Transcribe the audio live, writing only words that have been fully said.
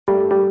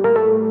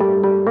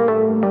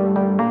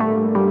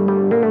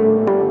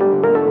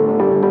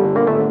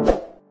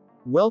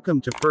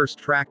Welcome to First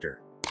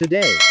Tractor.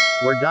 Today,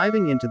 we're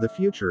diving into the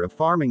future of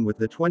farming with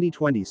the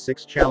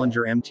 2026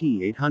 Challenger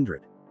MT800.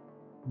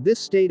 This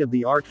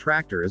state-of-the-art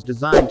tractor is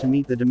designed to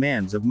meet the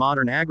demands of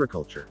modern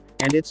agriculture,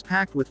 and it's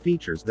packed with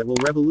features that will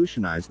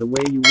revolutionize the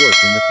way you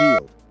work in the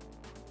field.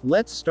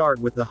 Let's start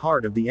with the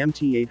heart of the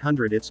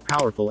MT800, its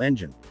powerful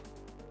engine.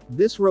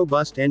 This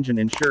robust engine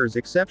ensures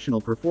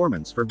exceptional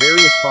performance for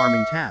various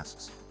farming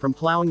tasks, from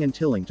plowing and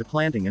tilling to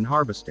planting and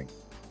harvesting.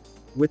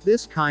 With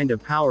this kind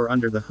of power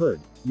under the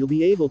hood, you'll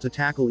be able to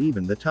tackle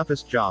even the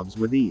toughest jobs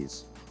with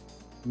ease.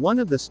 One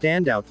of the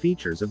standout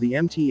features of the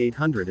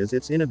MT800 is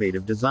its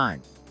innovative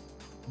design.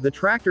 The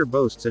tractor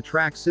boasts a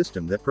track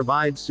system that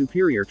provides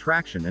superior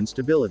traction and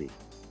stability.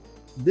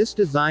 This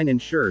design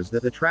ensures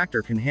that the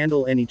tractor can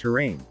handle any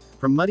terrain,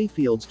 from muddy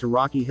fields to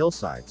rocky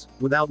hillsides,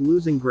 without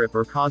losing grip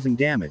or causing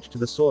damage to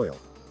the soil.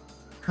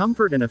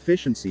 Comfort and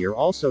efficiency are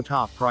also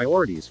top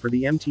priorities for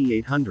the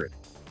MT800.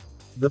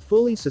 The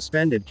fully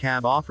suspended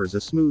cab offers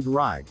a smooth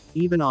ride,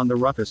 even on the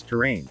roughest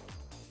terrain.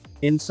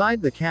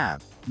 Inside the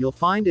cab, you'll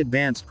find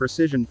advanced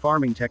precision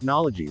farming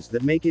technologies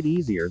that make it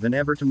easier than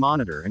ever to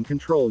monitor and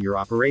control your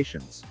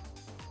operations.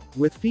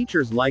 With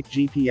features like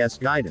GPS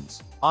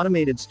guidance,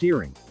 automated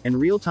steering, and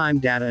real-time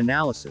data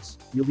analysis,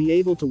 you'll be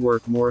able to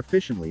work more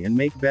efficiently and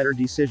make better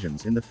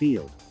decisions in the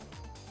field.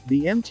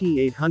 The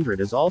MT800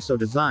 is also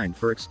designed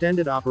for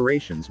extended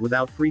operations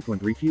without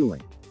frequent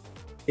refueling.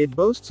 It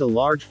boasts a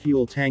large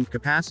fuel tank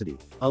capacity,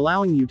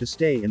 allowing you to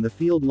stay in the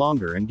field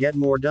longer and get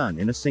more done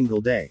in a single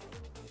day.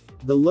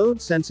 The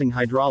load-sensing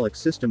hydraulic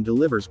system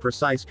delivers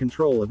precise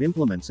control of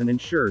implements and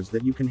ensures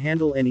that you can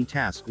handle any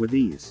task with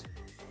ease.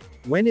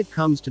 When it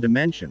comes to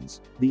dimensions,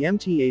 the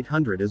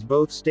MT800 is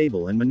both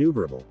stable and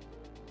maneuverable.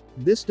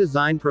 This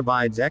design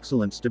provides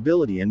excellent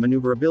stability and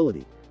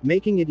maneuverability,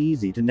 making it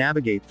easy to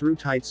navigate through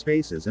tight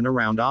spaces and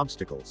around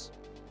obstacles.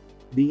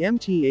 The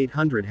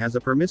MT800 has a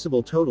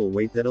permissible total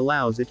weight that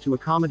allows it to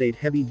accommodate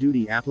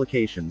heavy-duty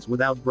applications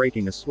without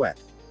breaking a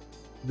sweat.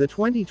 The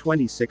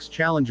 2026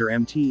 Challenger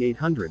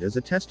MT800 is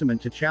a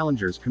testament to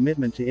Challenger's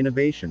commitment to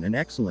innovation and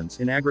excellence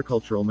in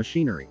agricultural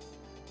machinery.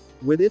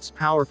 With its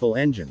powerful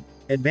engine,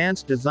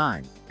 advanced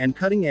design, and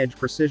cutting-edge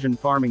precision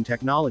farming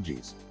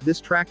technologies,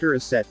 this tractor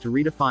is set to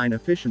redefine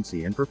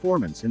efficiency and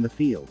performance in the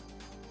field.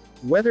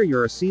 Whether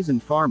you're a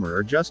seasoned farmer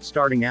or just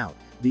starting out,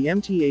 the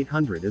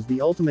MT800 is the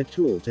ultimate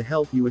tool to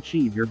help you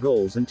achieve your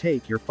goals and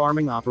take your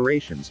farming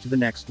operations to the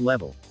next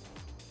level.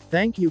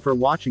 Thank you for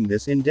watching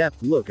this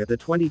in-depth look at the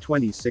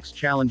 2026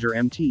 Challenger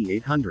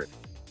MT800.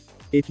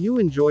 If you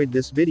enjoyed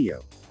this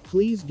video,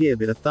 please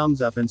give it a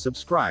thumbs up and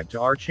subscribe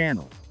to our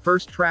channel,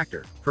 First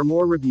Tractor, for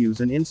more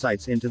reviews and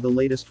insights into the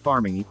latest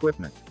farming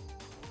equipment.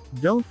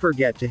 Don't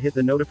forget to hit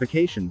the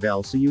notification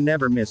bell so you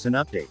never miss an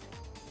update.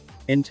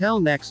 Until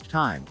next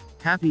time,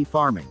 happy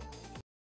farming!